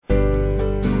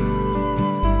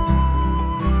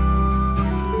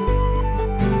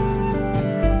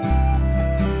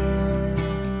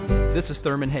this is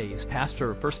Thurman Hayes, pastor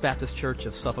of First Baptist Church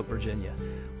of Suffolk, Virginia.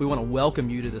 We want to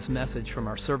welcome you to this message from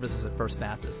our services at First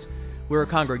Baptist. We're a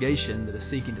congregation that is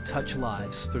seeking to touch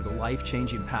lives through the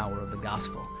life-changing power of the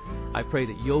gospel. I pray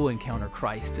that you'll encounter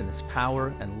Christ in His power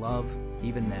and love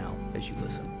even now as you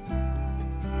listen.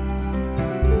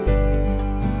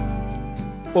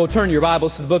 Well, turn your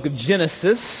Bibles to the book of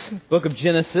Genesis. Book of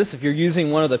Genesis, if you're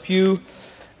using one of the Pew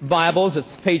Bibles, it's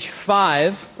page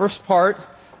 5, first part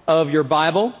of your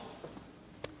Bible.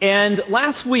 And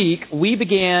last week, we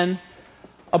began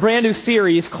a brand new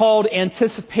series called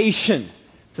Anticipation,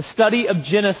 the study of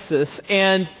Genesis.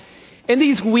 And in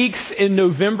these weeks in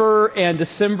November and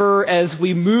December, as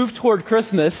we move toward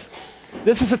Christmas,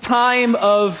 this is a time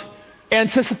of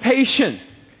anticipation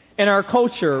in our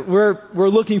culture. We're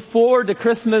looking forward to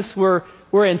Christmas. We're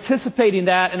anticipating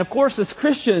that. And of course, as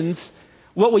Christians,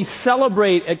 what we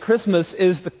celebrate at Christmas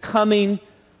is the coming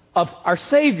of our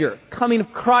Savior, coming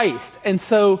of Christ. And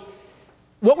so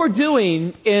what we're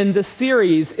doing in this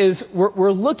series is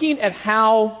we're looking at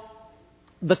how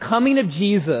the coming of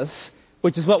Jesus,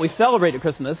 which is what we celebrate at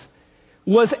Christmas,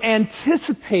 was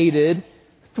anticipated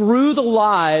through the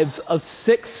lives of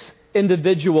 6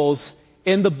 individuals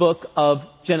in the book of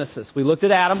Genesis. We looked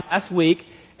at Adam last week,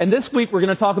 and this week we're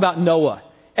going to talk about Noah,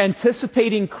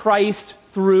 anticipating Christ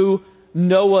through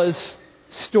Noah's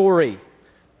story.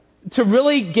 To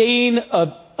really gain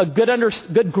a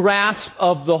good grasp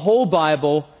of the whole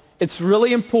Bible, it's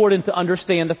really important to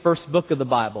understand the first book of the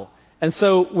Bible. And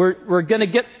so we're going to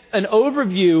get an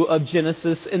overview of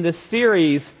Genesis in this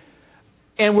series,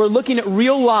 and we're looking at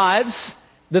real lives,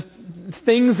 the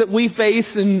things that we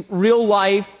face in real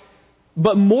life,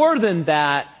 but more than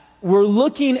that, we're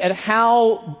looking at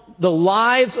how the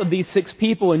lives of these 6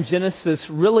 people in Genesis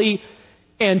really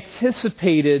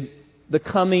anticipated the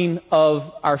coming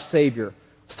of our Savior.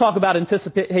 Let's talk about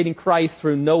anticipating Christ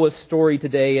through Noah's story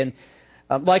today. And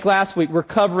like last week, we're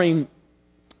covering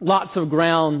lots of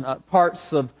ground, parts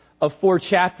of 4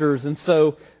 chapters. And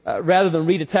so rather than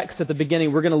read a text at the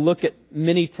beginning, we're going to look at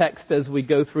many texts as we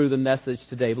go through the message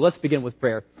today. But let's begin with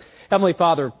prayer. Heavenly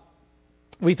Father,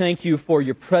 we thank you for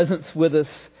your presence with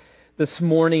us this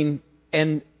morning.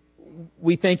 And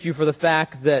we thank you for the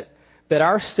fact that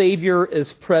our Savior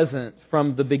is present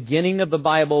from the beginning of the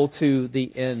Bible to the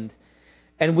end.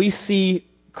 And we see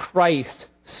Christ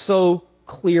so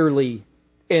clearly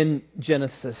in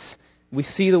Genesis. We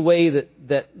see the way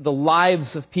that the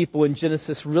lives of people in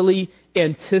Genesis really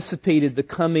anticipated the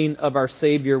coming of our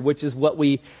Savior, which is what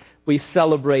we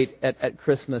celebrate at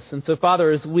Christmas. And so,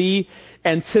 Father, as we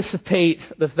anticipate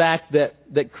the fact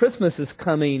that Christmas is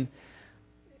coming,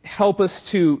 help us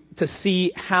to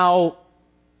see how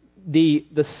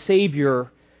the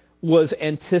Savior was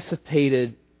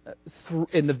anticipated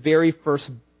in the very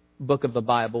first book of the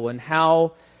Bible, and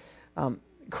how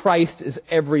Christ is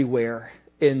everywhere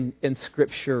in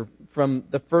Scripture, from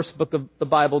the first book of the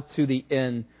Bible to the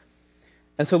end.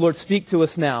 And so, Lord, speak to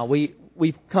us now.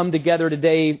 We've come together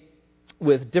today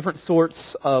with different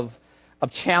sorts of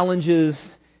challenges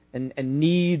and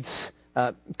needs,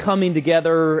 coming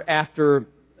together after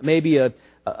maybe a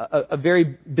very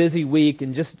busy week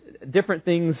and just different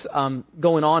things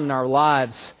going on in our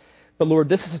lives. But Lord,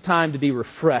 this is a time to be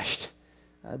refreshed.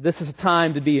 This is a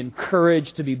time to be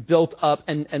encouraged, to be built up,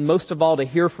 and most of all, to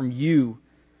hear from you.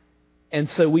 And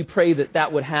so we pray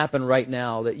that would happen right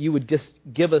now, that you would just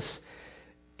give us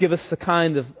the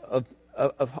kind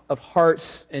of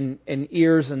hearts and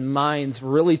ears and minds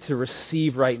really to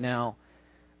receive right now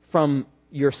from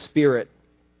your Spirit.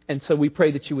 And so we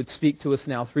pray that you would speak to us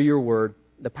now through your word,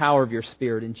 the power of your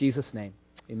Spirit. In Jesus' name,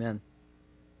 amen.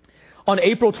 On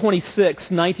April 26,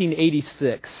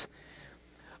 1986,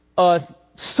 a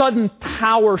sudden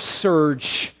power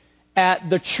surge at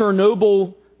the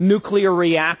Chernobyl nuclear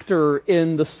reactor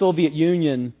in the Soviet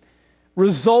Union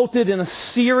resulted in a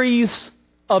series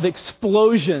of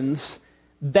explosions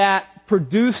that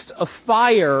produced a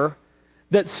fire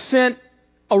that sent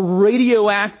a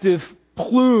radioactive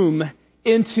plume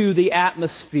into the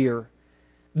atmosphere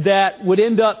that would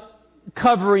end up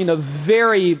covering a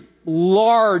very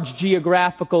large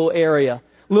geographical area.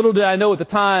 Little did I know at the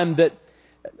time that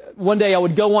one day I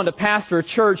would go on to pastor a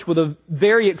church with a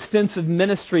very extensive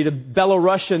ministry to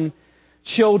Belarusian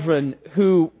children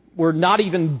who were not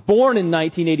even born in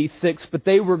 1986, but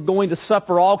they were going to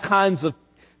suffer all kinds of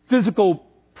physical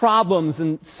problems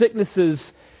and sicknesses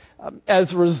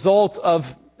as a result of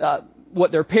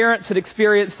what their parents had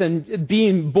experienced and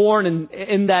being born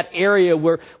in that area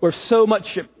where so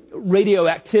much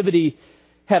radioactivity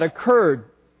had occurred.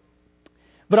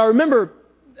 But I remember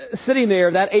sitting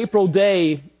there that April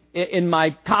day in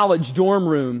my college dorm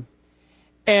room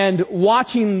and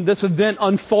watching this event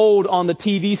unfold on the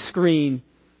TV screen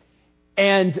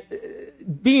and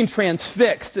being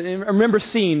transfixed. And I remember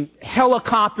seeing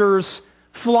helicopters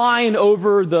flying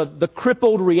over the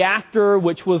crippled reactor,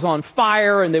 which was on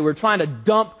fire, and they were trying to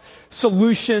dump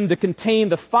solution to contain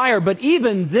the fire. But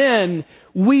even then,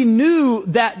 we knew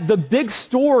that the big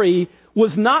story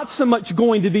was not so much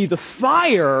going to be the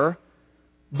fire,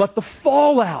 but the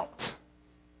fallout.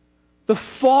 The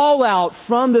fallout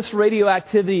from this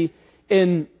radioactivity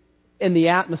in the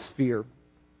atmosphere.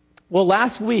 Well,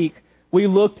 last week, we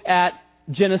looked at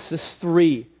Genesis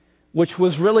 3, which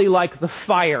was really like the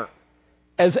fire.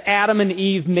 As Adam and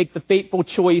Eve make the fateful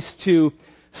choice to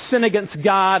sin against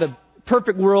God, a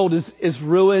perfect world is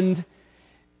ruined.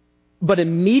 But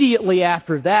immediately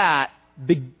after that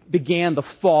began the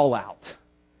fallout.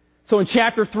 So in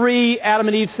chapter 3, Adam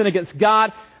and Eve sin against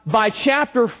God. By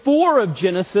chapter 4 of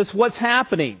Genesis, what's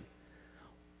happening?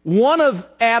 One of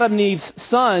Adam and Eve's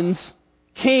sons,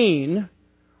 Cain,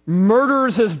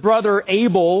 murders his brother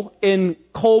Abel in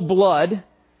cold blood,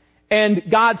 and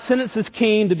God sentences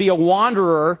Cain to be a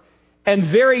wanderer, and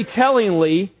very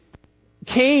tellingly,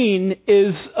 Cain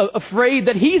is afraid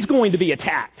that he's going to be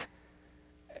attacked.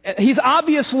 He's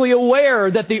obviously aware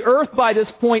that the earth by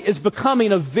this point is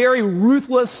becoming a very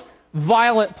ruthless,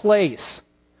 violent place.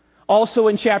 Also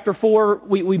in chapter 4,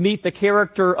 we meet the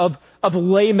character of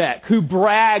Lamech, who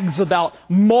brags about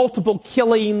multiple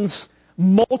killings,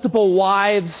 multiple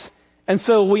wives. And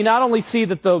so we not only see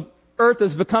that the earth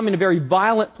is becoming a very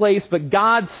violent place, but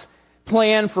God's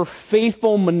plan for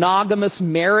faithful monogamous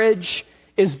marriage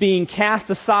is being cast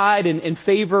aside in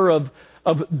favor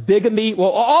of bigamy.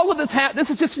 Well, all of this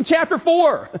is just in chapter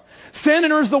 4. Sin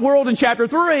enters the world in chapter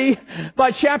 3.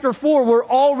 By chapter 4, we're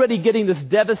already getting this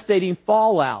devastating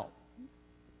fallout.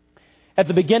 At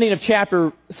the beginning of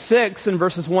chapter 6, in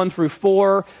verses 1 through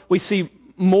 4, we see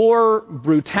more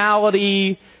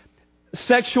brutality,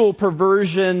 sexual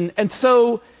perversion. And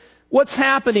so what's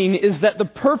happening is that the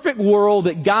perfect world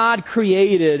that God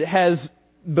created has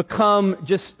become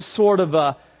just sort of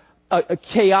a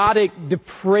chaotic,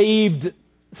 depraved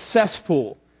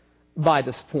cesspool by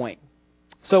this point.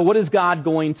 So what is God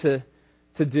going to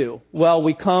do? Well,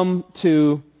 we come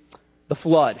to the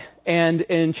flood. And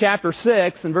in chapter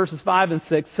 6, in verses 5 and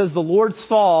 6, it says, "The Lord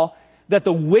saw that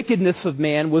the wickedness of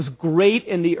man was great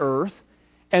in the earth,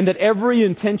 and that every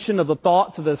intention of the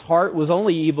thoughts of his heart was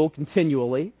only evil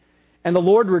continually. And the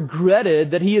Lord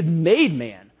regretted that he had made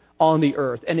man on the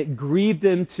earth, and it grieved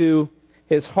him to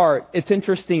his heart." It's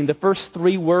interesting, the first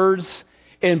 3 words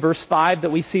in verse 5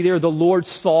 that we see there, "the Lord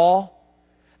saw,"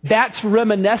 that's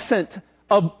reminiscent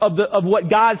of what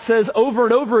God says over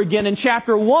and over again in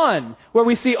chapter 1, where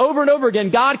we see over and over again,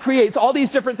 God creates all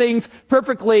these different things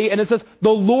perfectly, and it says, "The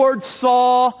Lord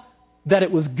saw that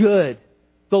it was good."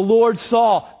 The Lord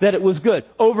saw that it was good,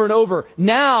 over and over.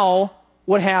 Now,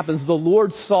 what happens? The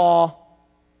Lord saw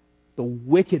the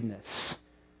wickedness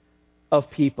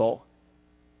of people.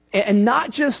 And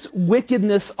not just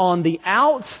wickedness on the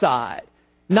outside,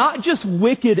 not just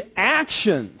wicked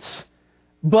actions,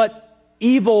 but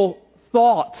evil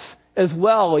thoughts as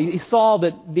well. He saw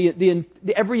that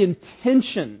every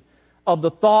intention of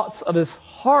the thoughts of his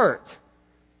heart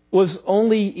was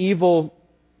only evil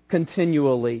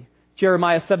continually.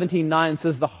 Jeremiah 17:9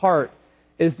 says, "The heart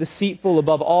is deceitful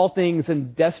above all things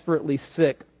and desperately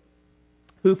sick.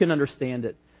 Who can understand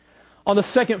it?" On the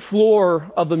second floor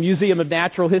of the Museum of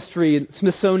Natural History in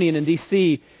Smithsonian in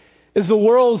D.C. is the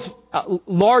world's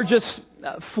largest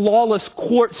flawless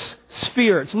quartz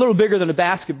sphere. It's a little bigger than a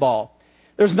basketball.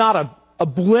 There's not a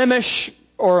blemish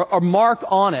or a mark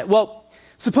on it. Well,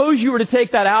 suppose you were to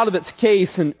take that out of its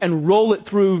case and roll it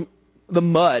through the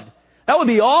mud. That would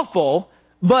be awful,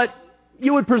 but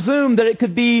you would presume that it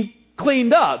could be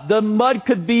cleaned up. The mud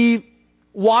could be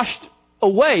washed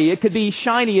away. It could be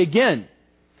shiny again.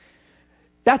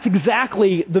 That's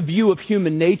exactly the view of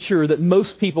human nature that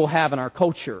most people have in our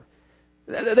culture.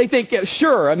 They think, yeah,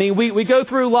 sure, I mean, we go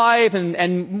through life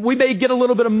and we may get a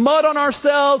little bit of mud on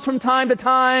ourselves from time to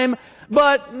time,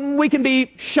 but we can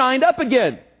be shined up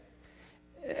again.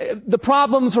 The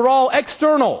problems are all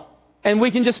external, and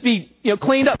we can just be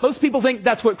cleaned up. Most people think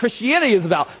that's what Christianity is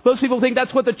about. Most people think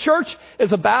that's what the church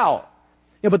is about.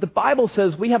 But the Bible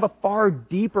says we have a far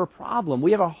deeper problem.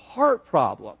 We have a heart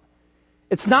problem.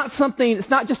 It's not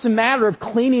just a matter of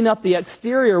cleaning up the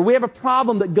exterior. We have a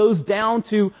problem that goes down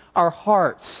to our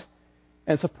hearts.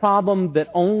 And it's a problem that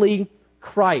only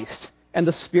Christ and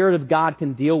the Spirit of God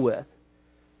can deal with.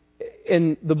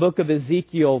 In the book of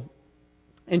Ezekiel,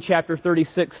 in chapter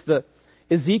 36,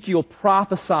 Ezekiel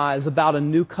prophesies about a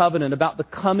new covenant, about the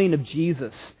coming of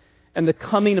Jesus. and the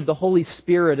coming of the Holy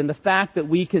Spirit and the fact that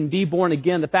we can be born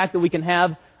again, the fact that we can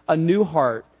have a new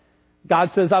heart.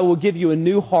 God says, I will give you a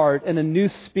new heart and a new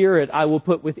spirit I will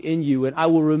put within you, and I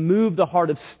will remove the heart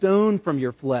of stone from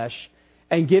your flesh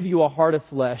and give you a heart of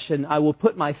flesh, and I will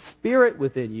put my spirit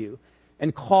within you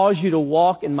and cause you to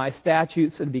walk in my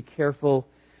statutes and be careful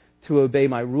to obey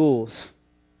my rules.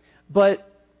 But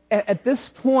at this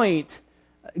point,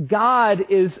 God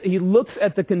he looks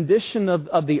at the condition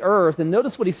of the earth, and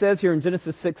notice what he says here in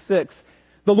Genesis 6:6.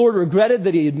 The Lord regretted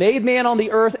that he had made man on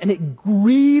the earth, and it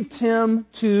grieved him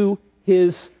to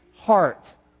his heart.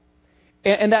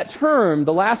 And that term,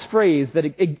 the last phrase, that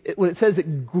when it says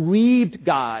it grieved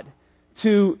God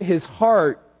to his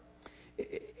heart,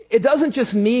 it doesn't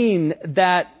just mean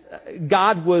that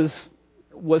God was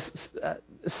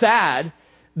sad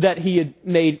that he had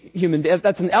made human beings.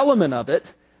 That's an element of it.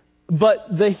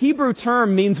 But the Hebrew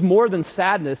term means more than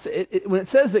sadness. When it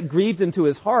says it grieved him to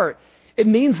his heart, it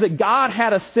means that God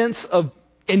had a sense of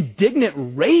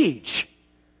indignant rage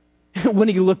when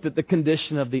he looked at the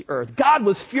condition of the earth. God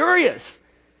was furious.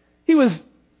 He was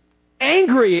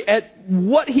angry at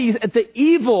the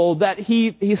evil that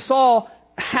he saw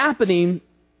happening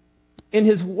in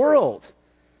his world.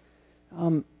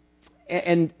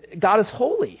 And God is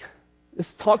holy. This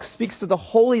talk speaks to the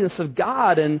holiness of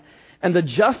God and the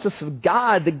justice of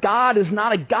God. That God is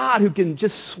not a God who can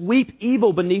just sweep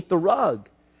evil beneath the rug.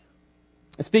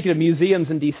 And speaking of museums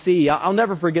in D.C., I'll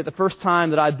never forget the first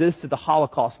time that I visited the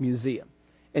Holocaust Museum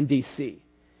in D.C.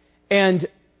 And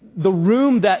the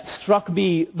room that struck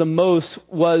me the most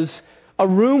was a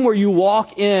room where you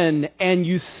walk in and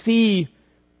you see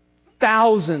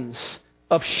thousands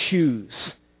of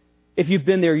shoes. If you've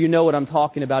been there, you know what I'm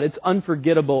talking about. It's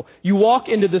unforgettable. You walk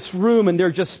into this room and there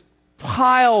are just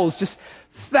piles, just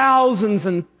thousands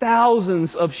and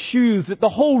thousands of shoes. The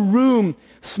whole room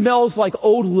smells like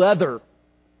old leather.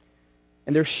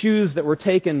 And they're shoes that were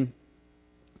taken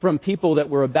from people that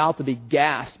were about to be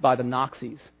gassed by the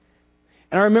Nazis.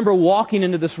 And I remember walking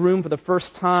into this room for the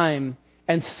first time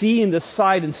and seeing the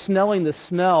sight and smelling the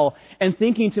smell and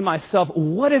thinking to myself,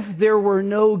 what if there were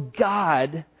no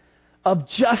God of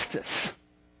justice?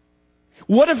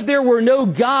 What if there were no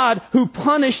God who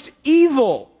punished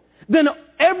evil? Then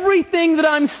everything that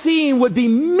I'm seeing would be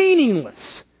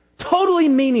meaningless, totally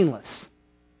meaningless.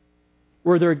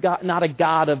 Were there not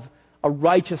a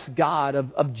righteous God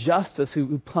of justice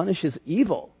who punishes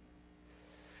evil?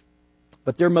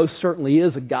 But there most certainly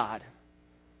is a God,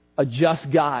 a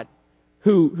just God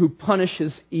who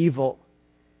punishes evil.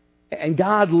 And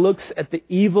God looks at the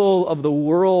evil of the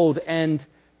world and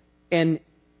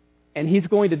He's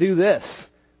going to do this.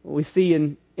 We see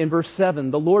in verse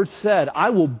 7, the Lord said, I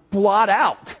will blot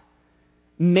out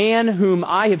man whom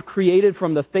I have created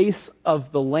from the face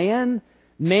of the land,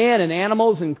 man and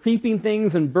animals and creeping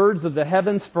things and birds of the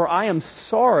heavens, for I am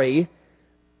sorry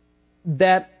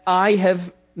that I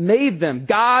have made them.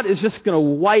 God is just going to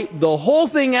wipe the whole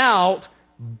thing out,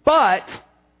 but,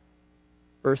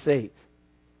 verse 8,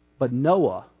 but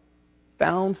Noah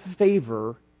found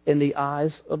favor in the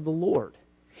eyes of the Lord.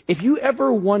 If you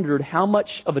ever wondered how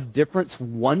much of a difference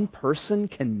one person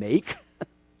can make,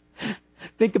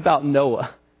 think about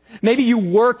Noah. Maybe you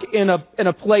work in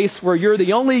a place where you're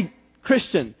the only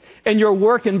Christian in your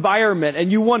work environment,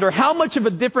 and you wonder, how much of a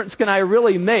difference can I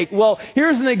really make? Well,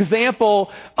 here's an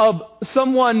example of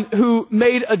someone who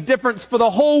made a difference for the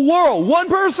whole world. One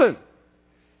person.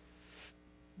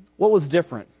 What was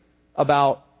different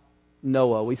about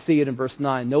Noah? We see it in verse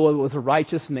 9. Noah was a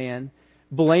righteous man,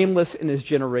 blameless in his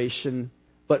generation,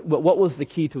 but what was the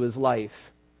key to his life?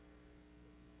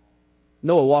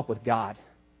 Noah walked with God.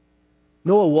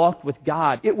 Noah walked with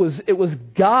God. It was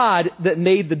God that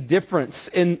made the difference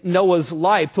in Noah's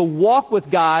life. To walk with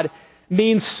God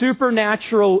means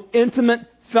supernatural, intimate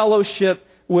fellowship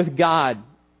with God.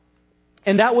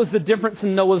 And that was the difference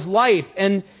in Noah's life.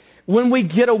 And when we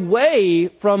get away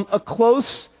from a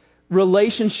close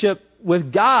relationship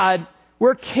with God,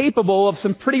 we're capable of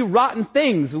some pretty rotten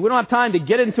things. We don't have time to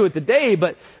get into it today,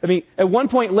 but at one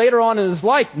point later on in his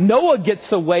life, Noah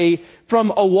gets away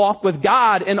from a walk with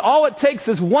God, and all it takes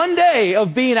is one day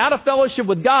of being out of fellowship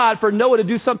with God for Noah to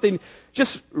do something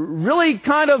just really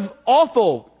kind of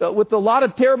awful with a lot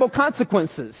of terrible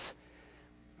consequences.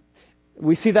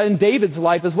 We see that in David's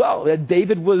life as well.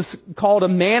 David was called a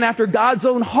man after God's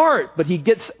own heart, but he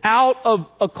gets out of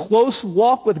a close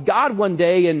walk with God one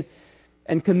day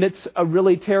and commits a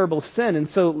really terrible sin. And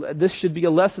so this should be a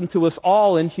lesson to us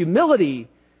all in humility,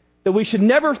 that we should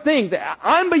never think that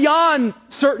I'm beyond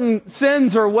certain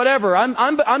sins or whatever.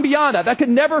 I'm beyond that. That could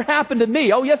never happen to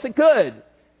me. Oh, yes, it could.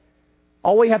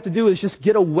 All we have to do is just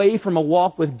get away from a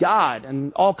walk with God,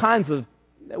 and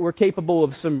we're capable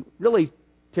of some really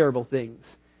terrible things.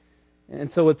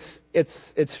 And so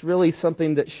it's really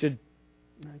something that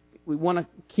we want to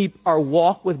keep our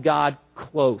walk with God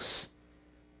close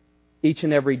each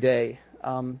and every day.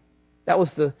 That was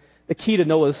the key to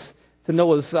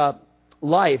Noah's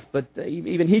life, but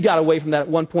even he got away from that at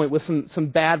one point with some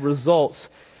bad results.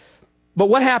 But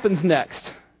what happens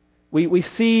next? We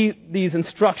see these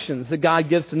instructions that God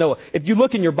gives to Noah. If you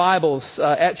look in your Bibles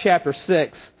at chapter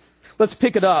 6, let's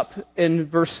pick it up in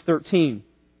verse 13.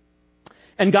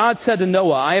 And God said to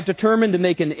Noah, I have determined to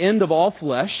make an end of all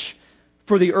flesh,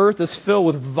 for the earth is filled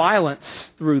with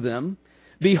violence through them.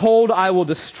 Behold, I will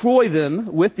destroy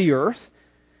them with the earth.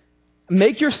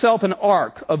 Make yourself an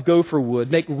ark of gopher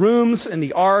wood. Make rooms in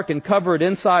the ark and cover it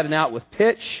inside and out with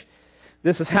pitch.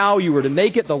 This is how you were to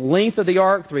make it. The length of the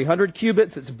ark, 300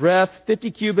 cubits, its breadth, 50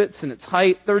 cubits, and its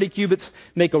height, 30 cubits.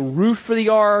 Make a roof for the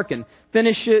ark and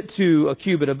finish it to a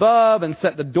cubit above, and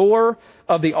set the door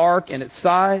of the ark in its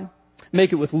side.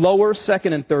 Make it with lower,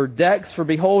 second, and third decks. For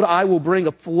behold, I will bring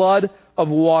a flood of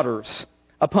waters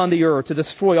upon the earth to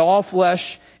destroy all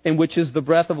flesh, in which is the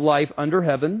breath of life under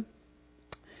heaven.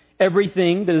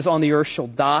 Everything that is on the earth shall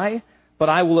die, but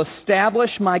I will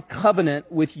establish my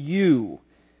covenant with you.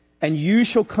 And you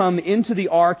shall come into the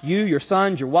ark, you, your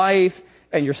sons, your wife,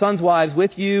 and your sons' wives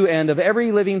with you. And of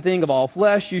every living thing of all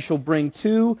flesh you shall bring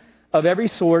 2 of every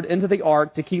sort into the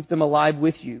ark to keep them alive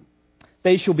with you.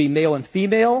 They shall be male and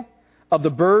female. Of the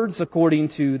birds according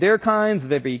to their kinds,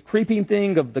 of every creeping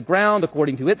thing of the ground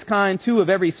according to its kind, 2 of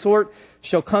every sort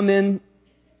shall come in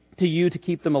to you to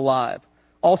keep them alive.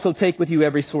 Also take with you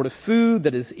every sort of food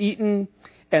that is eaten,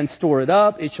 and store it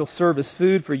up. It shall serve as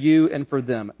food for you and for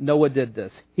them. Noah did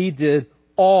this. He did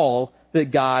all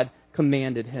that God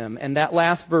commanded him. And that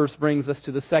last verse brings us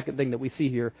to the second thing that we see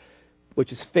here,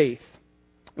 which is faith.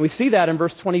 And we see that in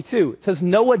verse 22. It says,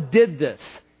 Noah did this.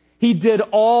 He did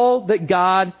all that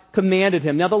God commanded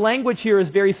him. Now, the language here is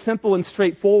very simple and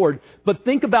straightforward, but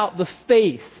think about the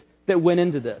faith that went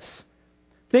into this.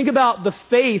 Think about the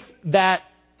faith that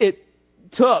it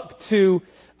took to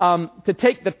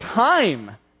take the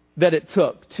time that it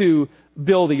took to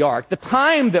build the ark, the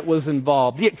time that was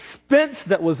involved, the expense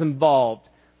that was involved.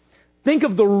 Think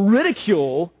of the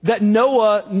ridicule that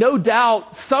Noah, no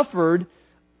doubt, suffered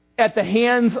at the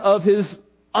hands of his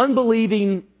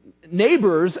unbelieving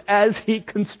neighbors as he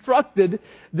constructed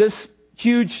this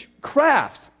huge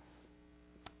craft.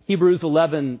 Hebrews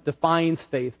 11 defines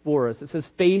faith for us. It says,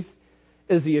 faith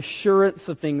is the assurance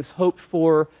of things hoped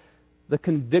for, the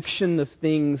conviction of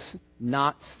things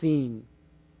not seen.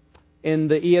 In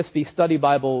the ESV Study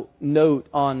Bible note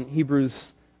on Hebrews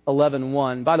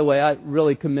 11:1, by the way, I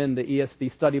really commend the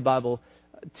ESV Study Bible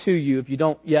to you. If you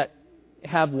don't yet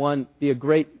have one, it'd be a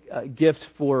great gift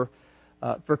for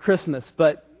Christmas.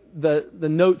 But the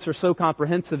notes are so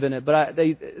comprehensive in it. But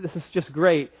this is just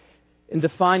great in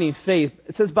defining faith.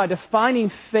 It says, by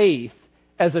defining faith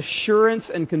as assurance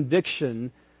and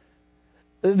conviction,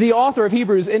 the author of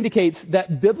Hebrews indicates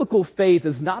that biblical faith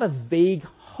is not a vague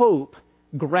hope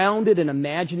grounded in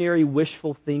imaginary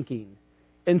wishful thinking.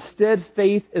 Instead,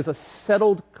 faith is a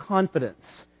settled confidence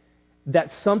that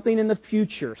something in the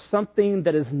future, something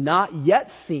that is not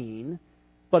yet seen,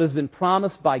 but has been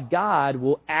promised by God,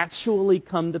 will actually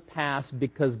come to pass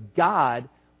because God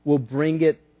will bring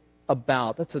it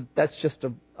about. That's just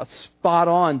a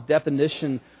spot-on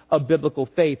definition of biblical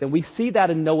faith. And we see that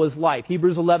in Noah's life.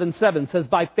 Hebrews 11:7 says,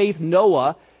 by faith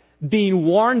Noah, being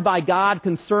warned by God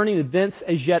concerning events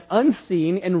as yet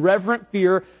unseen, in reverent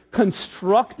fear,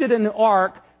 constructed an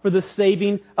ark for the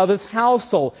saving of his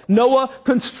household. Noah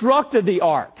constructed the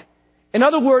ark. In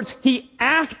other words, he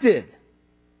acted.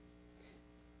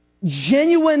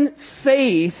 Genuine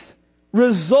faith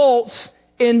results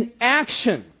in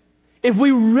action. If we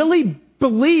really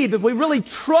believe, if we really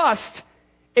trust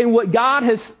in what God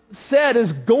has said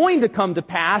is going to come to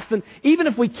pass, then even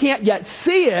if we can't yet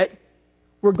see it,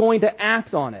 we're going to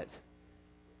act on it.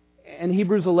 And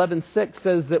Hebrews 11:6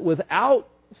 says that without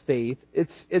faith,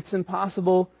 it's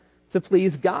impossible to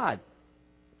please God.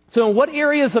 So in what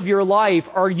areas of your life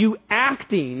are you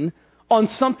acting on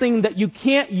something that you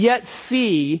can't yet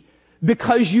see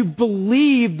because you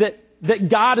believe that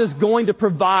God is going to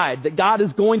provide, that God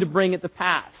is going to bring it to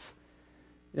pass?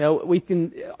 You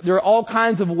know, there are all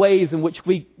kinds of ways in which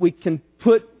we can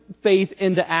put faith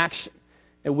into action.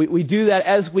 And we do that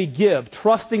as we give,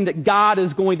 trusting that God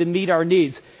is going to meet our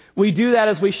needs. We do that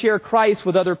as we share Christ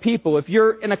with other people. If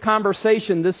you're in a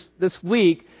conversation this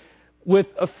week with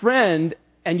a friend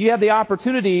and you have the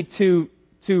opportunity to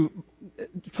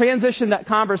transition that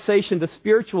conversation to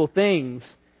spiritual things,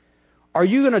 are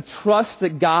you going to trust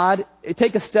that God,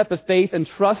 take a step of faith and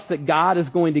trust that God is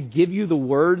going to give you the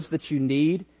words that you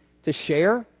need to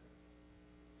share?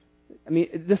 I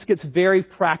mean, this gets very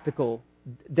practical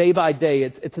day by day.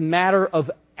 It's a matter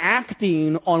of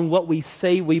acting on what we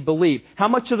say we believe. How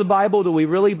much of the Bible do we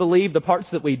really believe? The parts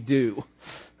that we do.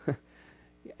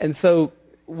 And so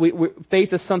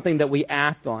faith is something that we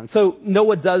act on. So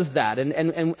Noah does that,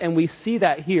 and we see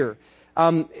that here.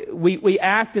 We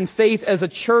act in faith as a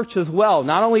church as well,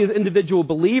 not only as individual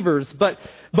believers, but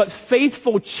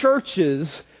faithful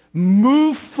churches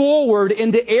move forward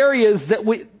into areas that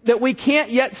we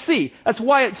can't yet see. That's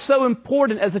why it's so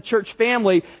important as a church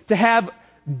family to have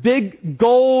big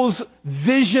goals,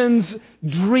 visions,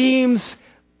 dreams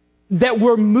that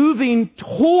we're moving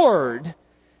toward.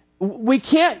 We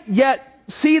can't yet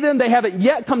see them. They haven't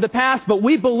yet come to pass, but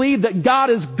we believe that God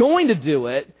is going to do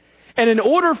it. And in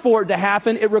order for it to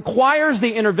happen, it requires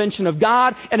the intervention of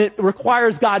God, and it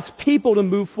requires God's people to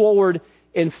move forward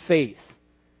in faith.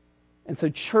 And so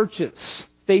churches,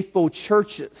 faithful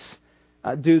churches,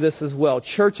 do this as well.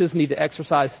 Churches need to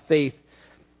exercise faith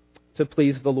to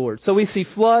please the Lord. So we see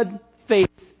flood, faith,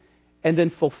 and then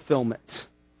fulfillment.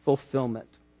 Fulfillment.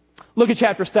 Look at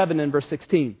chapter 7 and verse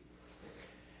 16.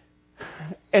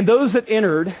 And those that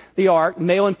entered the ark,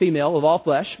 male and female of all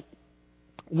flesh,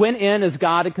 went in as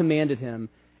God had commanded him,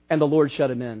 and the Lord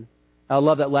shut him in. I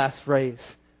love that last phrase.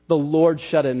 The Lord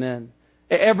shut him in.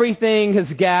 Everything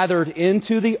has gathered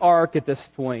into the ark at this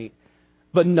point,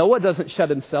 but Noah doesn't shut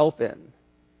himself in.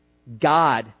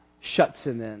 God shuts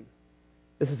him in.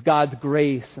 This is God's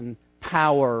grace and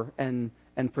power and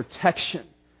protection,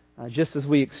 just as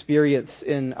we experience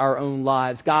in our own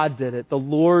lives. God did it. The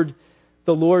Lord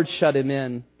shut him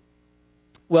in.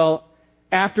 Well,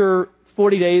 after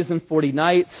 40 days and 40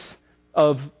 nights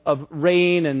of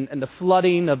rain and the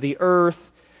flooding of the earth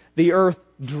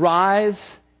dries,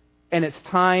 and it's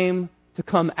time to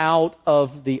come out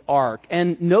of the ark.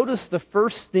 And notice the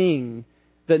first thing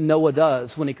that Noah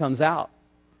does when he comes out.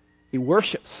 He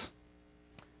worships.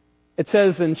 It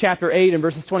says in chapter 8 and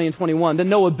verses 20 and 21, then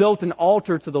Noah built an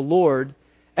altar to the Lord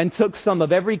and took some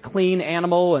of every clean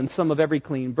animal and some of every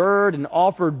clean bird and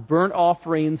offered burnt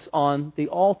offerings on the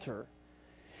altar.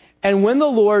 And when the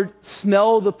Lord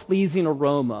smelled the pleasing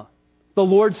aroma, the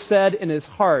Lord said in his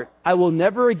heart, I will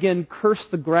never again curse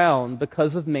the ground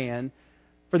because of man,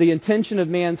 for the intention of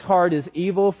man's heart is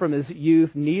evil from his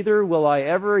youth, neither will I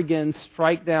ever again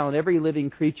strike down every living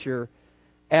creature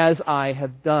as I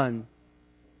have done.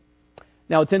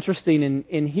 Now it's interesting,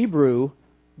 in Hebrew,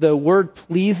 the word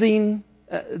pleasing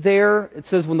there, it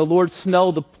says when the Lord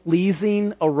smelled the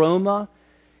pleasing aroma,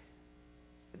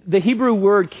 the Hebrew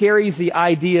word carries the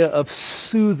idea of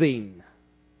soothing.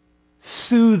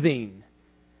 Soothing.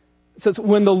 It says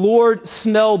when the Lord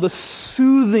smelled the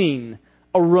soothing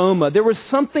aroma. There was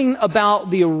something about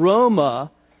the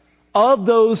aroma of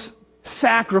those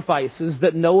sacrifices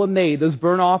that Noah made, those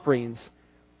burnt offerings,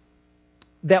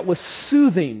 that was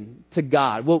soothing to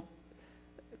God. Well,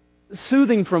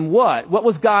 soothing from what? What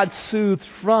was God soothed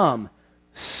from?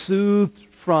 Soothed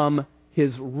from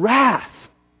his wrath,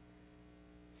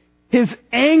 his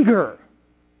anger,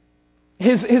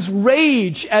 his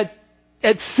rage at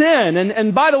sin.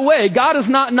 And by the way, God is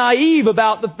not naive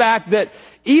about the fact that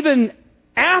even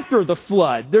after the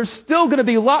flood, there's still going to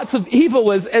be lots of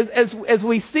evil as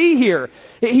we see here.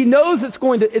 He knows it's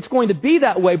going to be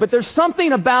that way, but there's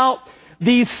something about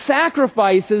these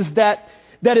sacrifices that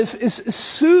is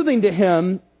soothing to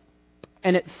him,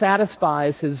 and it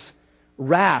satisfies his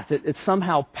wrath. It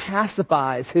somehow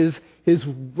pacifies his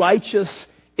righteous,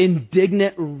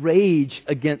 indignant rage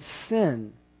against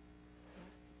sin.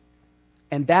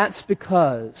 And that's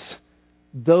because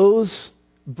those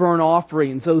burnt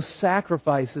offerings, those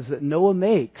sacrifices that Noah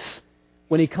makes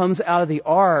when he comes out of the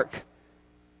ark,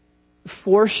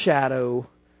 foreshadow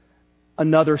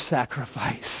another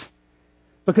sacrifice.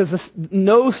 Because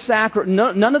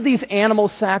none of these animal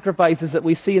sacrifices that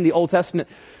we see in the Old Testament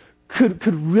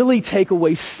could really take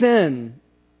away sin,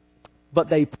 but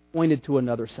they pointed to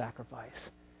another sacrifice.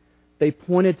 They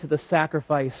pointed to the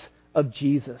sacrifice of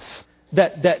Jesus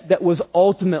that was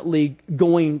ultimately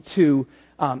going to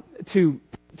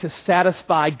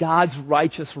satisfy God's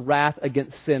righteous wrath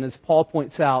against sin, as Paul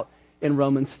points out in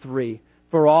Romans 3.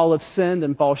 For all have sinned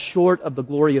and fall short of the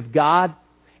glory of God,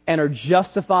 and are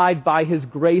justified by His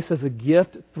grace as a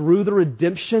gift through the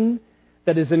redemption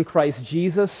that is in Christ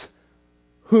Jesus,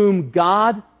 whom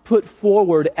God put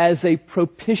forward as a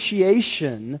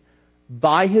propitiation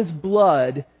by His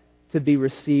blood to be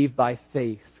received by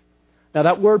faith. Now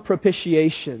that word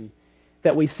propitiation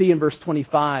that we see in verse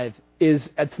 25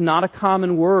 it's not a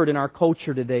common word in our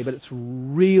culture today, but it's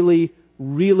really,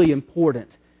 really important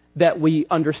that we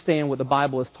understand what the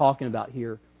Bible is talking about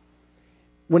here.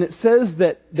 When it says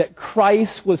that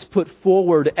Christ was put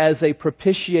forward as a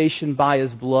propitiation by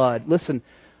His blood, listen,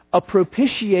 a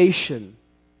propitiation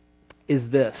is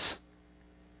this.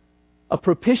 A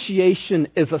propitiation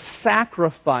is a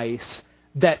sacrifice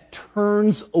that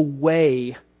turns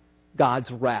away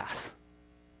God's wrath.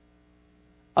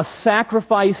 A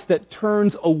sacrifice that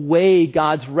turns away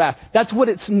God's wrath. That's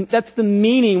the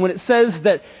meaning when it says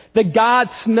that God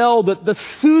smelled the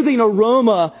soothing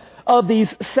aroma of these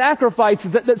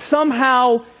sacrifices, that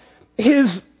somehow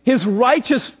His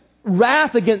righteous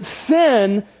wrath against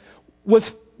sin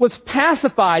was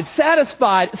pacified,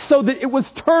 satisfied, so that it was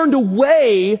turned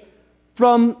away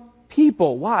from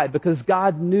people. Why? Because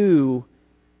God knew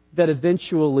that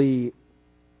eventually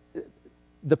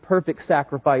the perfect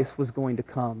sacrifice was going to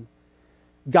come.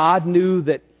 God knew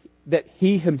that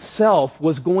He Himself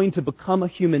was going to become a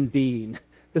human being.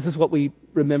 This is what we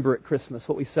remember at Christmas,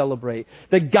 what we celebrate.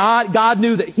 That God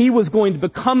knew that He was going to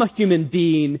become a human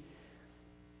being,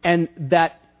 and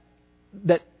that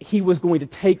He was going to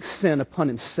take sin upon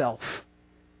Himself.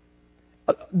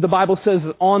 The Bible says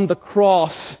that on the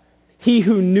cross, He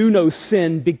who knew no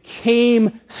sin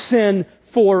became sin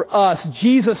for us.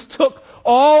 Jesus took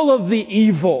all of the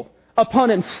evil upon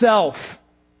Himself.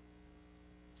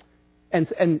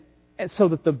 And so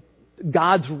that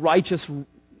God's righteous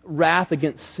wrath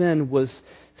against sin was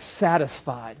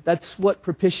satisfied. That's what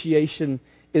propitiation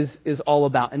is all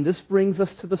about. And this brings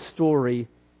us to the story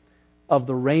of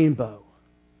the rainbow.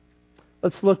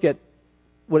 Let's look at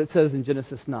what it says in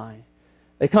Genesis 9.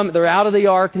 They're out of the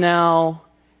ark now,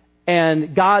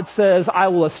 and God says, I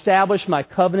will establish my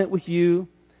covenant with you,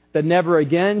 that never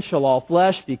again shall all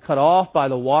flesh be cut off by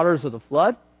the waters of the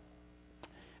flood,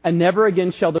 and never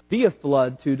again shall there be a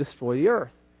flood to destroy the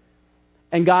earth.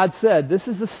 And God said, this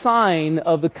is the sign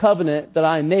of the covenant that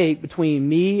I make between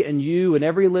me and you and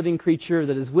every living creature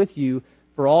that is with you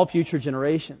for all future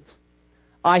generations.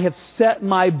 I have set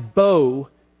my bow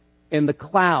in the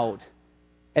cloud,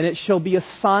 and it shall be a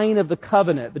sign of the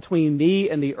covenant between me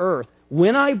and the earth.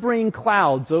 When I bring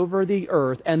clouds over the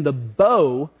earth, and the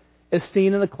bow is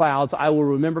seen in the clouds, I will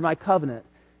remember my covenant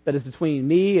that is between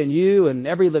me and you and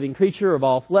every living creature of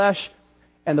all flesh,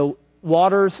 and the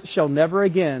waters shall never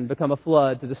again become a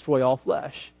flood to destroy all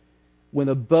flesh. When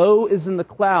the bow is in the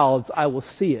clouds, I will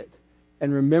see it,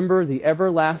 and remember the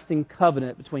everlasting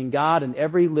covenant between God and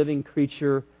every living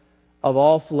creature of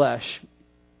all flesh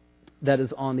that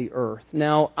is on the earth.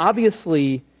 Now,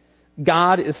 obviously,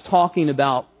 God is talking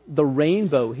about the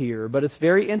rainbow here, but it's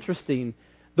very interesting.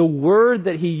 The word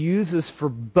that He uses for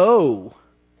bow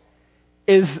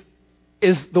is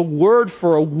the word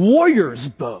for a warrior's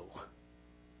bow.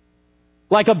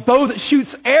 Like a bow that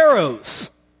shoots arrows.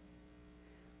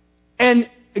 And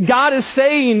God is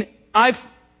saying, I've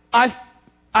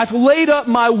laid up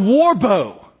my war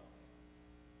bow.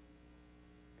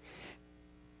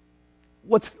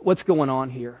 What's going on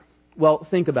here? Well,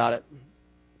 think about it.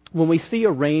 When we see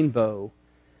a rainbow,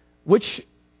 which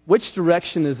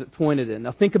direction is it pointed in?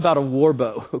 Now think about a war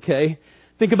bow, okay?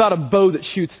 Think about a bow that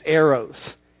shoots arrows.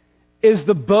 Is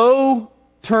the bow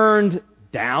turned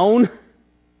down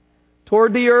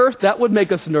toward the earth? That would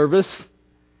make us nervous.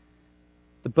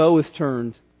 The bow is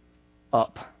turned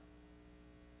up.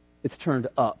 It's turned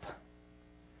up.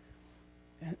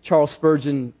 Charles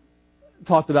Spurgeon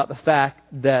talked about the fact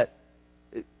that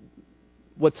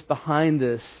what's behind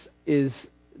this is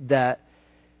that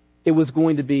it was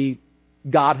going to be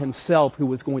God Himself who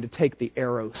was going to take the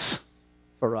arrows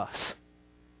for us.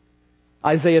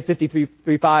 Isaiah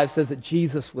 53:5 says that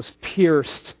Jesus was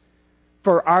pierced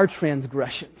for our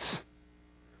transgressions.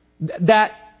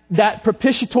 That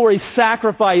propitiatory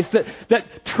sacrifice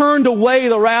that turned away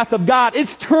the wrath of God,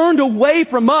 it's turned away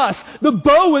from us. The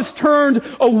bow is turned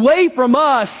away from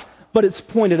us, but it's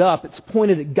pointed up. It's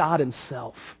pointed at God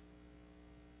Himself.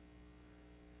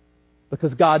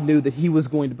 Because God knew that He was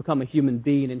going to become a human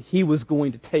being and He was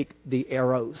going to take the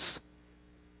arrows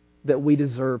that we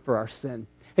deserve for our sin.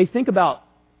 Hey, think about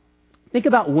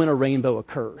when a rainbow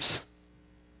occurs.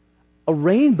 A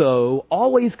rainbow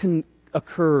always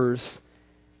occurs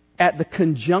at the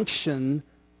conjunction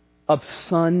of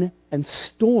sun and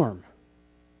storm.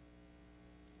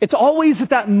 It's always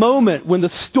at that moment when the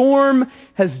storm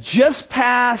has just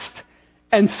passed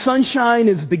and sunshine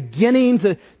is beginning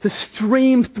to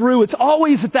stream through. It's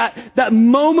always at that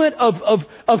moment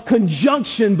of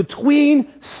conjunction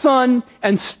between sun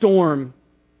and storm.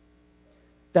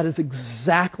 That is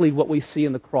exactly what we see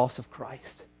in the cross of Christ.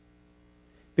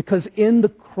 Because in the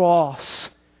cross,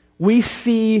 we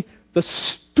see the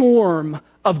storm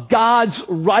of God's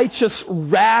righteous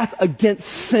wrath against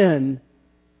sin.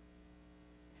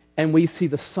 And we see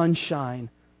the sunshine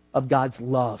of God's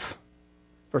love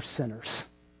for sinners.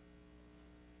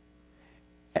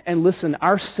 And listen,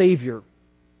 our Savior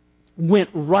went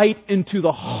right into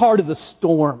the heart of the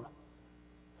storm.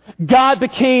 God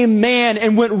became man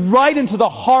and went right into the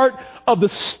heart of the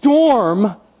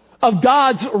storm of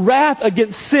God's wrath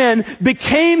against sin,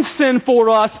 became sin for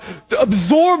us,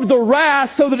 absorbed the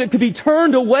wrath so that it could be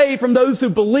turned away from those who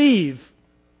believe,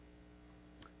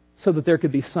 so that there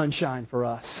could be sunshine for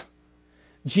us.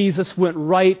 Jesus went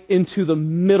right into the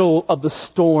middle of the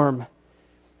storm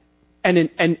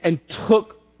and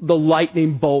took the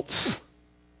lightning bolts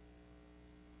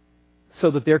so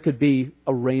that there could be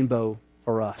a rainbow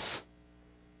for us.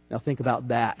 Now think about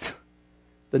that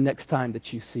the next time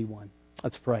that you see one.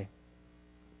 Let's pray.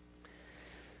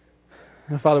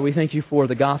 Now, Father, we thank you for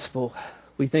the gospel.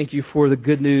 We thank you for the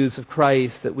good news of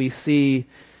Christ that we see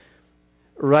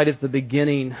right at the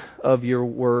beginning of your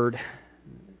word.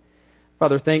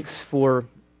 Father, thanks for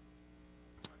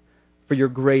your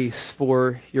grace,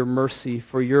 for your mercy,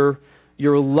 for your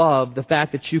love, the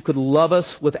fact that you could love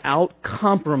us without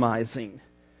compromising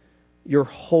your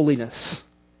holiness,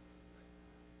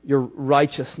 your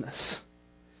righteousness,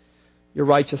 your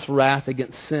righteous wrath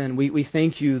against sin. We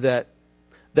thank you that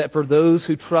for those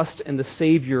who trust in the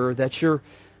Savior, that your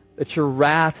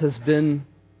wrath has been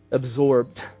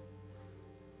absorbed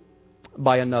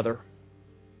by another.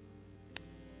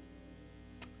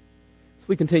 As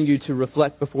we continue to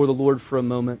reflect before the Lord for a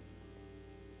moment,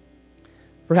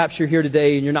 perhaps you're here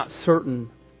today and you're not certain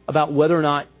about whether or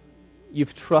not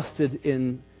you've trusted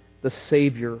in the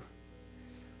Savior.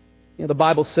 You know, the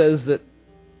Bible says that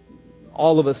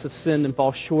all of us have sinned and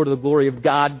fall short of the glory of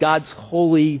God. God's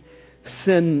holy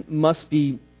sin must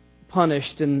be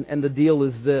punished, and the deal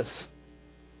is this.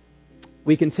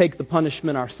 We can take the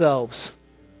punishment ourselves,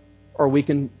 or we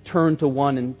can turn to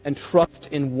one and trust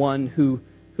in one who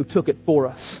took it for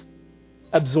us,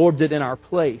 absorbed it in our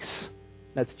place.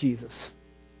 That's Jesus.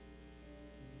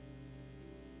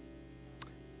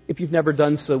 If you've never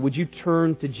done so, would you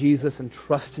turn to Jesus and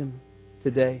trust Him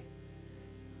today?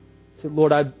 Say,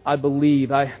 Lord, I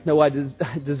believe. I know I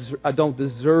don't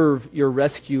deserve your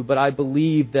rescue, but I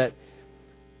believe that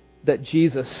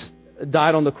Jesus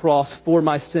died on the cross for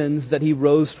my sins, that He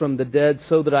rose from the dead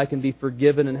so that I can be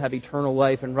forgiven and have eternal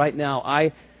life. And right now,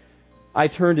 I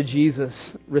turn to Jesus,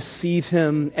 receive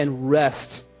Him, and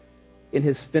rest in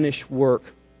His finished work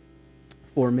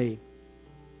for me.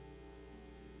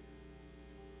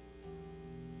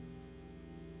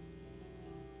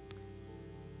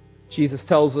 Jesus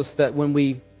tells us that when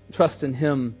we trust in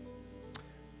Him,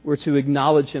 we're to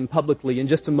acknowledge Him publicly. In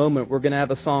just a moment, we're going to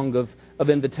have a song of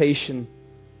invitation.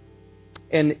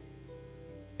 And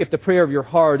if the prayer of your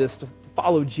heart is to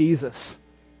follow Jesus,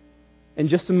 in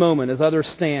just a moment, as others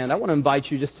stand, I want to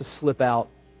invite you just to slip out.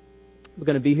 We're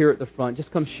going to be here at the front.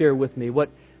 Just come share with me what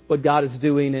God is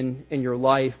doing in your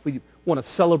life. We want to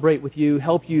celebrate with you,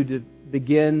 help you to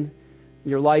begin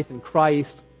your life in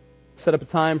Christ, set up a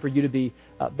time for you to be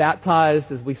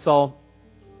baptized, as we saw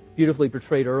beautifully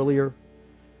portrayed earlier.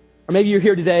 Or maybe you're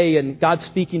here today and God's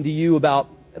speaking to you about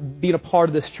being a part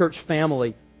of this church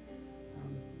family.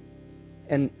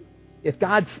 And if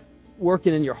God's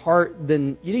working in your heart,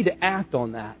 then you need to act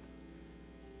on that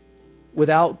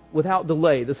without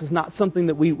delay. This is not something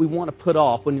that we want to put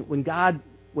off. When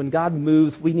God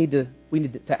moves, we need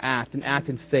to act and act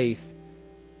in faith.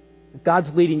 If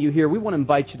God's leading you here, we want to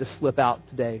invite you to slip out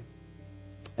today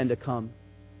and to come.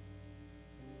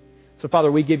 So,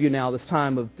 Father, we give you now this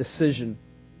time of decision.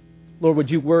 Lord, would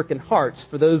you work in hearts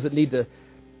for those that need to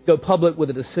go public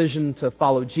with a decision to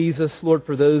follow Jesus? Lord,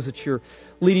 for those that you're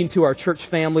leading to our church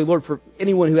family. Lord, for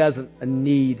anyone who has a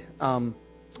need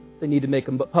they need to make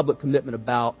a public commitment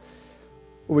about.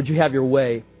 Or would you have your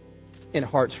way in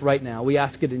hearts right now? We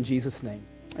ask it in Jesus' name.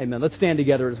 Amen. Let's stand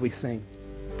together as we sing.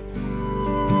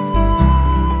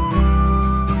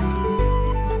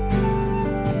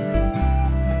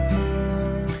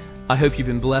 I hope you've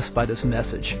been blessed by this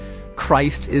message.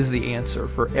 Christ is the answer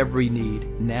for every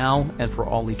need, now and for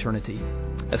all eternity.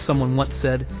 As someone once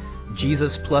said,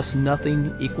 Jesus plus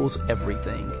nothing equals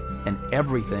everything, and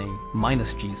everything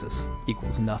minus Jesus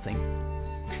equals nothing.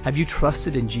 Have you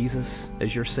trusted in Jesus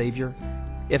as your Savior?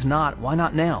 If not, why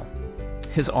not now?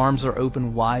 His arms are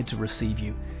open wide to receive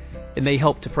you. It may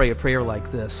help to pray a prayer like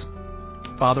this.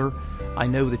 Father, I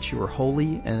know that you are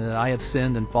holy and that I have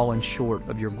sinned and fallen short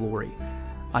of your glory.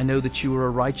 I know that you are a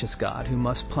righteous God who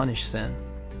must punish sin.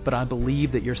 but I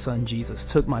believe that your Son Jesus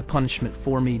took my punishment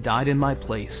for me, died in my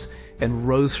place, and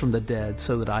rose from the dead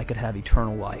so that I could have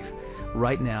eternal life.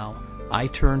 Right now, I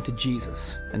turn to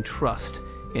Jesus and trust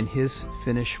in His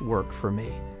finished work for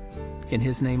me. In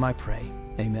His name I pray.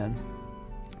 Amen.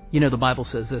 You know, the Bible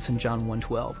says this in John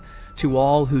 1:12. To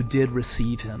all who did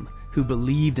receive Him, who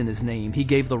believed in His name, He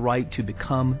gave the right to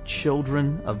become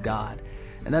children of God.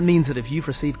 And that means that if you've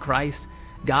received Christ,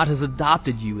 God has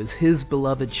adopted you as His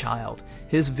beloved child,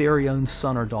 His very own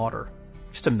son or daughter.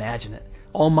 Just imagine it.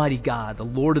 Almighty God, the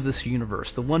Lord of this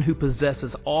universe, the one who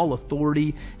possesses all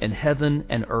authority in heaven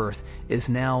and earth, is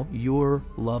now your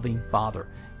loving Father,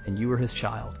 and you are His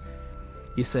child.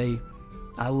 You say,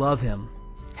 I love Him.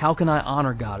 How can I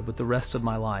honor God with the rest of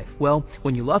my life? Well,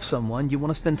 when you love someone, you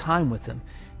want to spend time with them.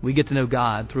 We get to know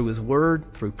God through His Word,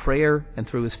 through prayer, and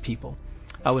through His people.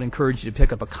 I would encourage you to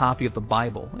pick up a copy of the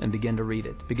Bible and begin to read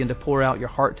it. Begin to pour out your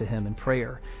heart to Him in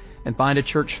prayer. And find a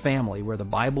church family where the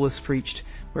Bible is preached,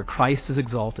 where Christ is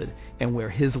exalted, and where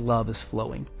His love is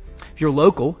flowing. If you're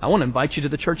local, I want to invite you to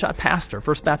the church I pastor,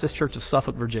 First Baptist Church of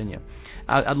Suffolk, Virginia.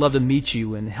 I'd love to meet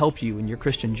you and help you in your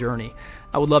Christian journey.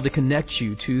 I would love to connect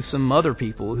you to some other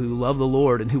people who love the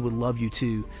Lord and who would love you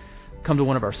too. Come to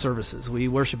one of our services. We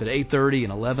worship at 8:30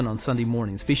 and 11 on Sunday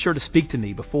mornings. Be sure to speak to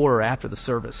me before or after the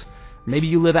service. Maybe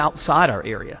you live outside our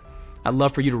area. I'd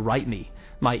love for you to write me.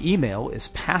 My email is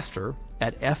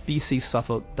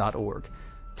pastor@fbcsuffolk.org.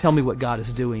 Tell me what God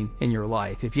is doing in your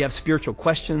life. If you have spiritual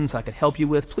questions I could help you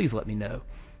with, please let me know.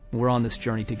 We're on this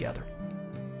journey together.